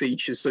supporting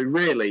features. So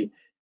really,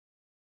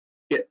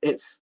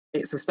 it's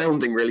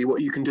astounding, really,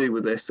 what you can do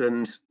with this.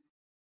 And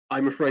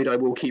I'm afraid I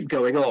will keep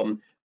going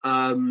on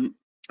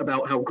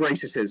about how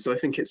great it is. So I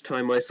think it's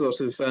time I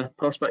sort of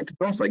pass back to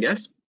Boss, I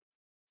guess.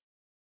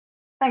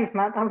 Thanks,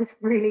 Matt. That was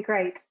really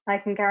great. I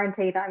can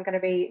guarantee that I'm going to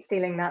be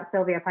stealing that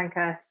Sylvia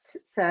Pankhurst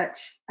search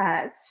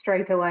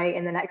straight away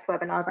in the next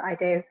webinar that I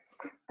do.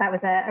 That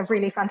was a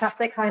really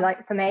fantastic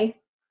highlight for me.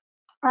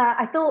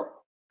 I thought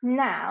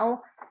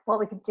now what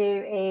we could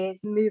do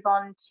is move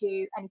on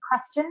to any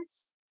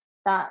questions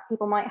that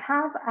people might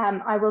have.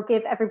 I will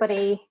give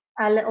everybody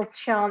a little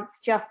chance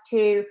just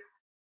to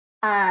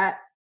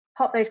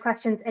pop those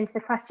questions into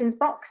the questions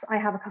box. I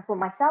have a couple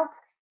myself,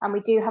 and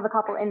we do have a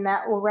couple in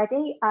there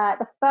already.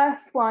 The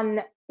first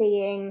one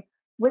being,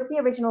 was the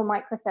original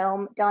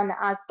microfilm done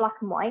as black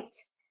and white,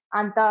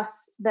 and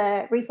thus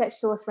the research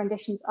source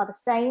renditions are the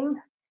same?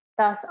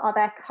 Thus, are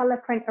there color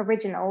print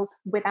originals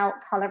without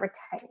color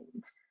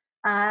retained?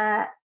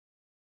 Matt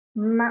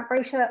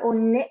Brasher or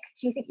Nick,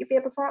 do you think you'd be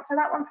able to answer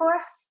that one for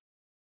us?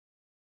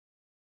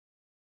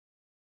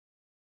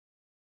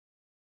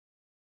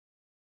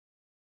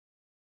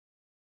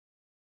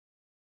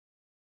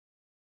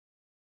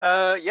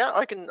 Yeah,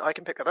 I can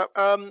pick that up.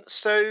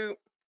 So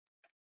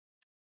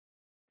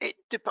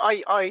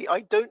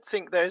I don't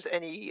think there's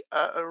any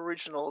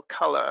original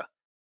color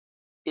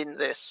in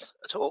this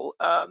at all.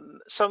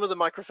 Some of the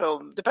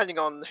microfilm, depending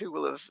on who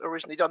will have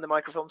originally done the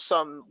microfilm,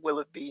 some will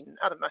have been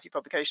Adam Matthew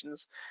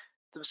Publications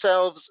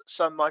themselves.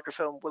 Some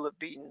microfilm will have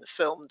been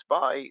filmed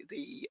by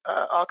the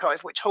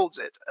archive which holds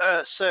it.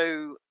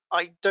 So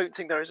I don't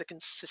think there is a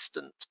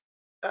consistent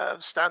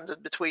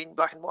standard between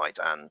black and white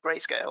and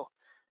grayscale.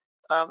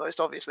 Most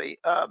obviously,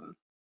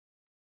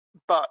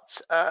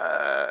 but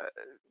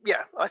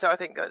yeah, I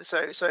think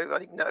so. So I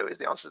think no is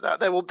the answer to that.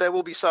 There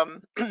will be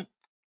some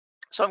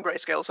some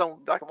grayscale,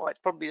 some black and white.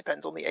 Probably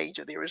depends on the age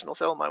of the original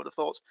film, I would have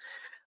thought.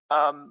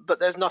 But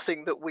there's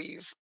nothing that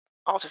we've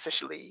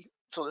artificially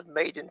sort of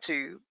made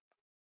into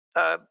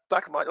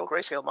black and white or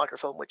grayscale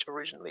microfilm which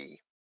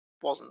originally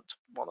wasn't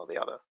one or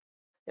the other.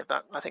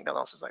 I think that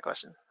answers that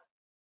question.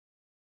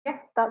 Yeah,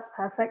 that's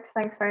perfect.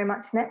 Thanks very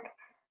much, Nick.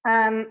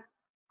 I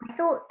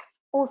thought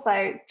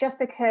also, just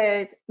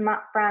because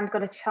Matt Brand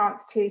got a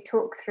chance to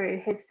talk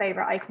through his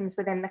favourite items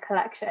within the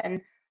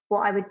collection,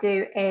 what I would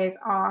do is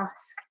ask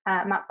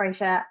Matt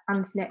Brasher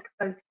and Nick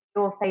both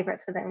your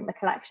favourites within the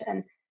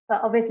collection.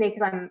 But obviously,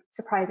 because I'm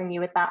surprising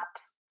you with that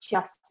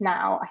just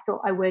now, I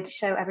thought I would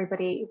show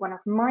everybody one of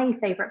my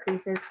favourite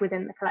pieces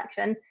within the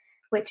collection,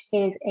 which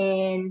is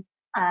in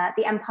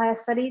the Empire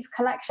Studies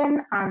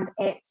collection, and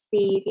it's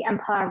the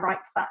Empire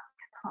Writes Back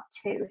Part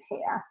 2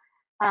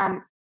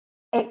 here.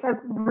 It's a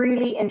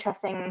really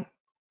interesting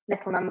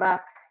little number.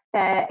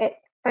 It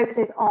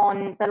focuses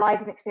on the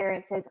lives and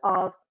experiences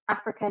of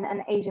African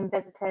and Asian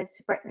visitors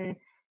to Britain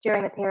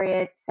during the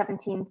period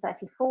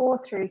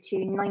 1734 through to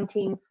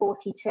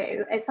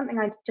 1942. It's something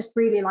I'd just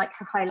really like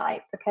to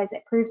highlight because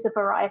it proves the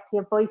variety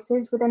of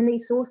voices within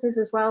these sources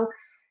as well.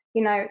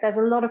 There's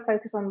a lot of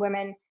focus on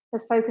women,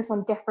 there's focus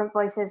on different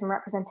voices and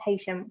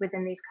representation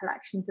within these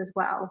collections as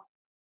well,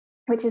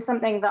 which is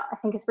something that I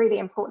think is really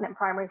important in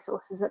primary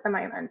sources at the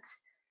moment.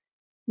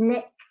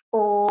 Nick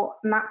or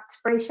Matt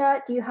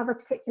Brasher, do you have a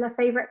particular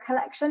favourite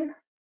collection?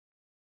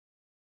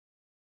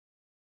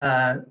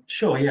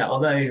 Sure, yeah.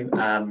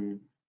 Although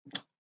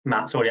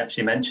Matt's already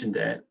actually mentioned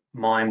it,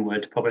 mine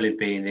would probably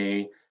be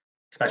the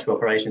Special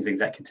Operations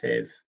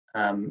Executive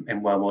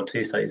in World War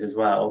II studies as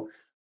well.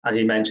 As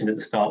you mentioned at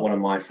the start, one of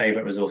my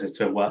favourite resources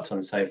to have worked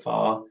on so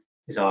far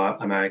is our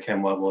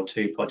American World War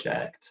II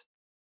project.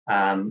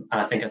 And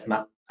I think as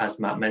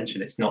Matt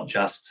mentioned, it's not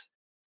just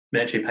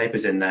military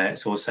papers in there,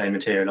 it's also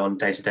material on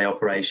day-to-day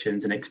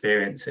operations and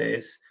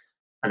experiences.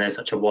 and there's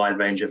such a wide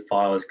range of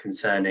files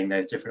concerning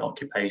those different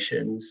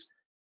occupations,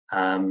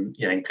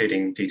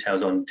 including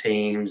details on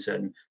teams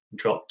and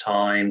drop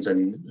times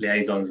and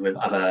liaisons with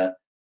other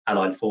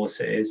allied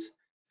forces.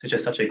 It's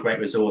just such a great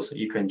resource that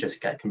you can just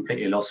get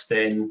completely lost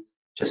in,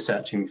 just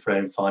searching through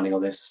and finding all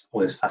this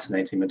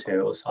fascinating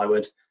material. So I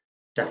would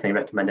definitely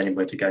recommend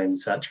anybody to go and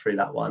search through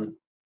that one.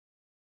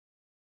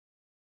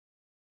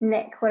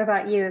 Nick, what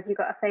about you? Have you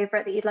got a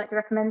favourite that you'd like to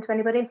recommend to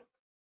anybody?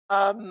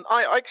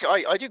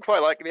 I do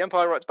quite like The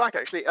Empire Writes Back,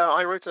 actually.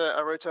 I wrote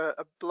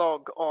a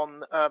blog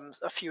on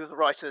a few of the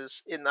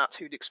writers in that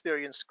who'd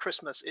experienced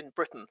Christmas in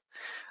Britain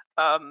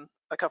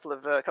a couple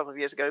of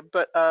years ago.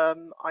 But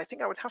I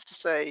think I would have to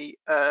say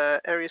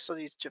Area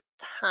Studies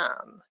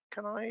Japan.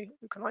 Can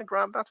I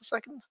grab that a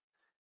second?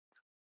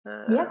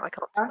 Yeah.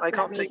 I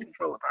can't take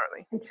control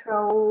apparently.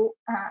 Control.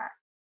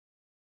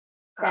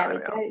 There we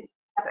go.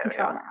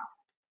 Control now.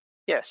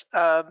 Yes.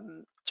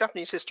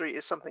 Japanese history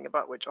is something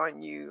about which I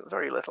knew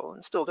very little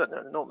and still don't know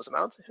an enormous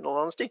amount, in all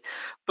honesty.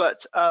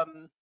 But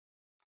oh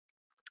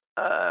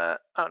no,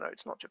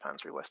 it's not Japan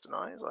Through Western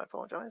Eyes. I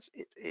apologize.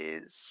 It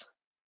is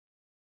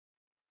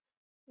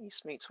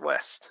East Meets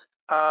West.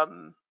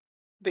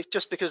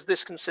 Just because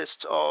this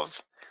consists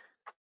of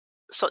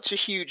such a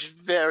huge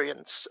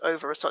variance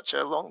over such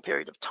a long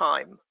period of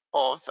time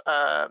of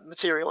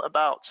material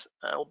about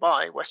or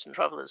by Western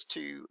travelers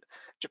to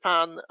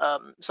Japan.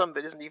 Some of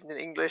it isn't even in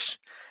English.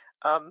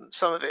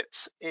 Some of it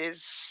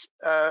is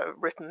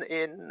written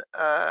in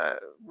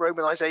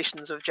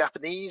Romanizations of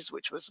Japanese,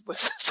 which was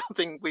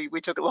something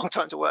we took a long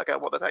time to work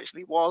out what that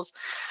actually was.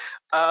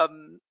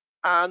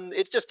 And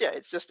it's just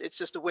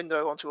a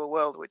window onto a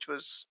world which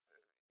was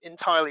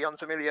entirely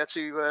unfamiliar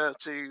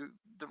to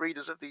the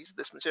readers of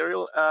this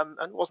material,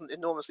 and wasn't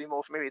enormously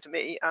more familiar to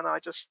me. And I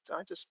just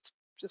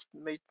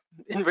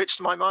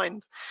enriched my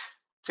mind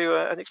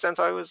to an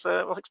extent I was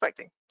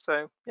expecting.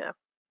 So yeah.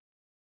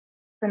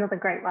 Another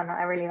great one.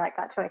 I really like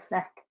that choice,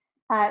 Nick.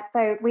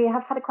 So we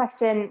have had a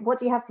question, what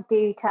do you have to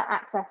do to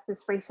access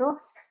this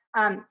resource?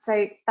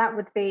 So that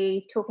would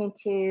be talking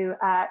to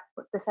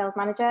the sales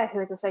manager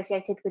who is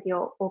associated with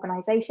your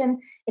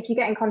organization. If you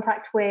get in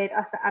contact with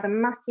us at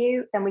Adam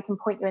Matthew, then we can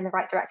point you in the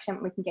right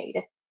direction. We can get you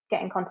to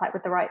get in contact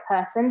with the right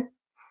person.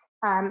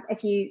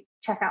 If you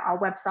check out our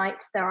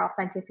website, there are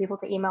plenty of people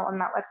to email on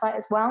that website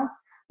as well.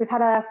 We've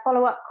had a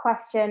follow-up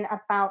question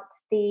about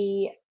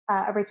the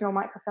original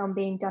microfilm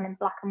being done in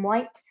black and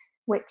white,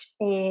 which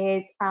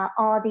is,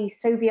 are the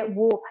Soviet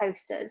war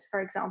posters, for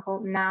example,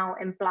 now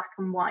in black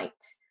and white?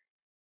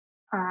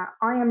 I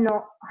am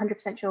not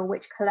 100% sure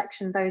which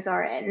collection those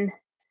are in.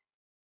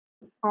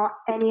 Are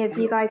any of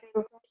you guys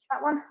able to watch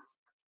that one?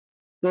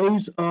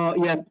 Those are,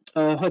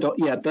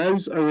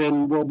 those are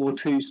in World War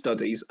II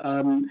studies.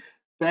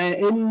 They're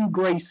in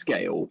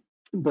grayscale,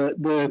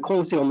 but the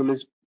quality on them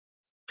is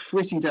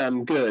pretty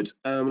damn good.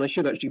 And I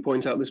should actually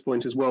point out this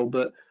point as well,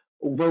 that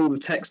although the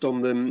text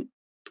on them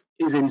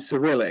is in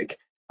Cyrillic,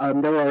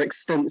 there are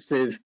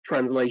extensive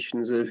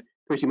translations of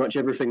pretty much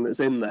everything that's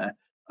in there.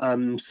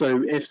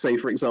 So if, say,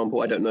 for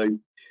example, I don't know,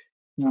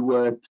 you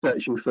were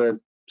searching for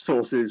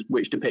sources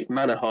which depict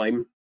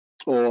Mannerheim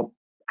or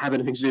have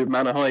anything to do with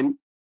Mannerheim,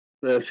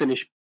 the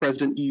Finnish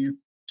president, you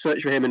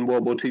search for him in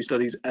World War II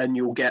studies and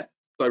you'll get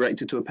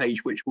directed to a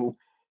page which will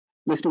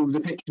list all the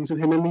depictions of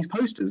him in these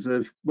posters,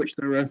 of which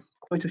there are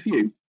quite a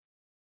few.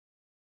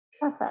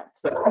 Perfect.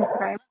 Thank you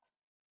very much.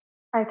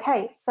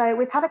 Okay, so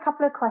we've had a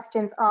couple of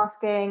questions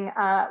asking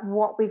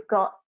what we've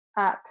got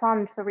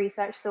planned for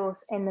Research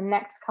Source in the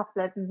next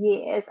couple of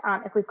years,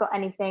 and if we've got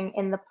anything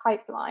in the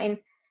pipeline.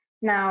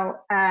 Now,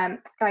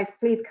 guys,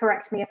 please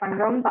correct me if I'm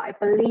wrong, but I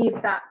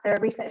believe that the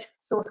Research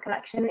Source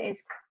collection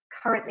is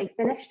currently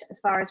finished as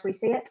far as we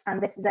see it,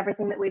 and this is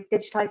everything that we've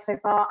digitized so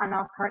far and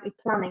are currently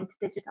planning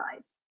to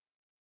digitize.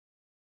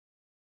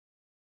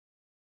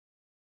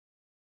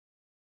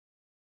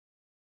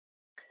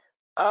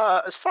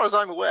 As far as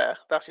I'm aware,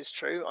 that is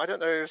true. I don't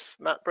know if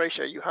Matt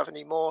Brasher, you have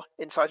any more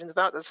insight into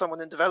that as someone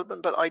in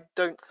development, but I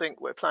don't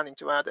think we're planning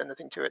to add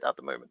anything to it at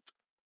the moment.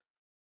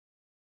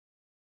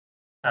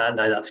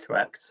 No, that's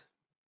correct.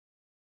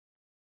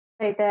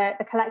 So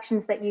the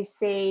collections that you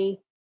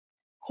see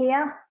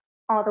here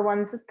are the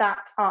ones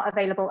that are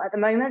available at the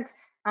moment,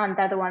 and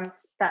they're the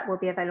ones that will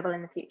be available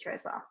in the future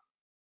as well.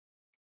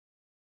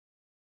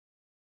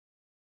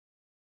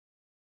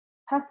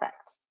 Perfect.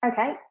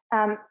 Okay,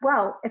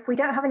 well, if we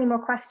don't have any more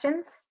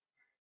questions,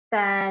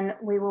 then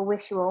we will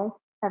wish you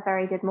all a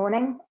very good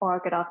morning or a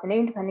good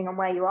afternoon, depending on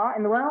where you are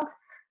in the world.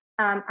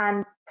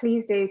 And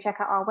please do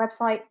check out our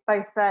website,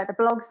 both for the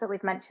blogs that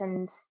we've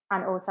mentioned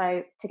and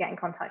also to get in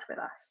contact with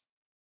us.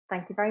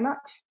 Thank you very much.